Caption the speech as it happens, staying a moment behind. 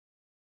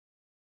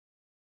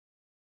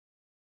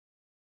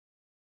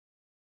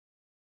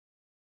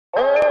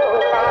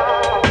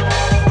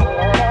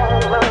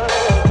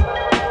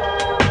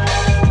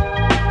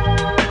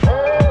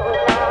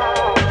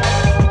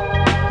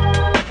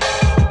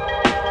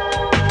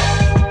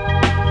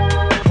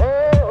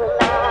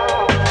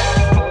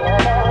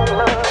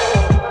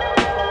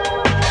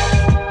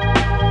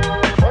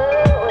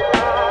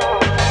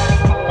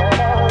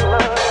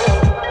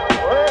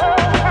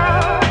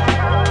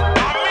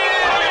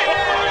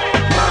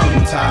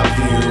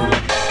view.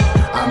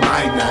 I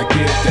might not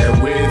get there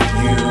with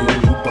you,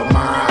 but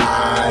my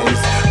eyes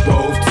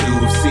both too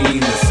have seen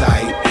the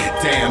sight.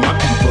 Damn, my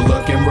people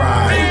looking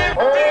right.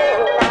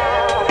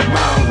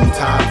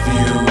 Mountaintop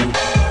view.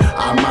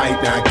 I might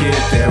not get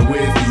there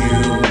with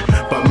you,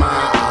 but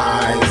my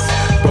eyes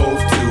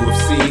both too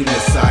have seen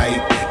the sight.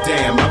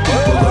 Damn, my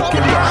people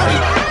looking right.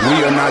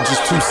 We are not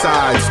just two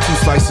sides, two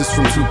slices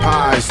from two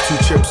pies, two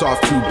chips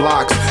off two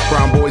blocks.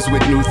 Brown boys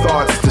with new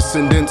thoughts,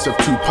 descendants of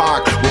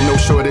Tupac, with no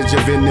shortage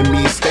of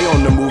enemies. Stay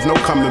on the move, no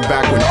coming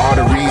back when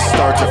arteries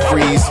start to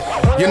freeze.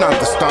 You're not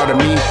the start of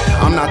me,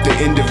 I'm not the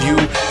end of you.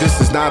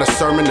 This is not a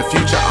sermon, the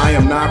future I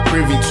am not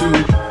privy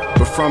to.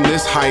 But from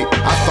this height,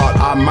 I thought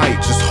I might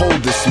just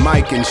hold this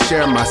mic and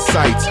share my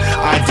sights.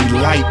 I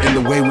delight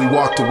in the way we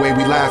walk, the way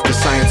we laugh, the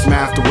science,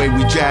 math, the way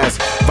we jazz.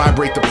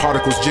 Vibrate the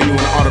particles,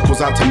 genuine articles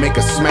out to make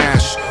a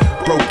smash.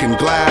 Broken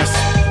glass,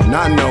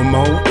 not no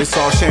mo. It's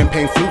all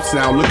champagne flutes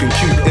now, looking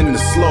cute in the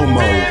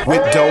slow-mo.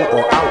 With dough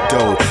or out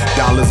dough,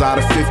 dollars out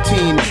of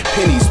 15.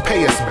 Pennies,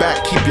 pay us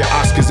back, keep your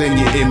Oscars and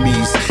your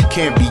Emmys.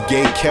 Can't be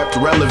gay kept,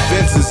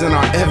 relevance is in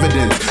our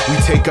evidence. We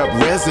take up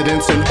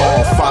residence in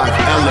all 5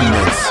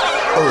 elements.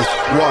 Earth,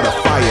 water,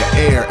 fire,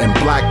 air, and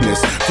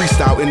blackness.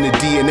 Freestyle in the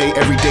DNA,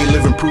 everyday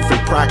living proof in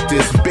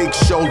practice. Big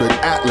shouldered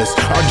atlas,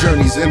 our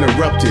journey's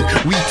interrupted.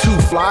 We too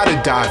fly to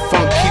die,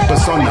 funk keep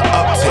us on the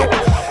uptick.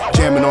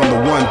 Jamming on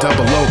the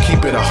 100,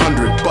 keep it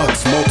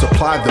 $100.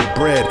 Multiply the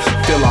bread,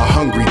 fill our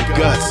hungry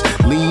guts.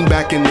 Lean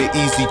back in the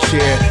easy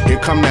chair, here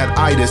come that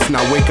itis.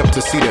 Now wake up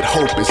to see that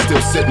hope is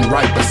still sitting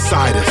right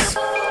beside us.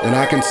 And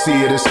I can see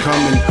it is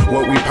coming,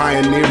 what we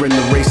pioneering,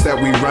 the race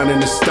that we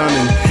running is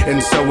stunning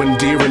and so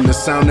endearing. The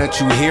sound that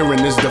you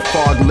hearing is the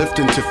fog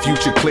lifting to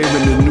future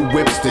clearing. The new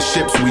whips, the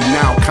ships we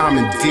now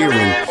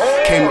commandeering.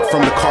 Came up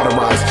from the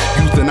cauterized,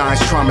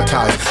 euthanized,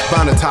 traumatized,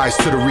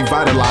 bonitized to the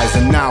revitalized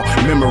and now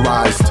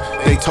memorized.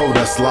 They told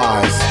us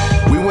lies.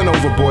 We went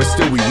overboard,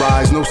 still we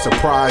rise, no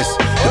surprise.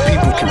 The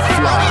people can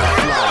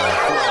fly.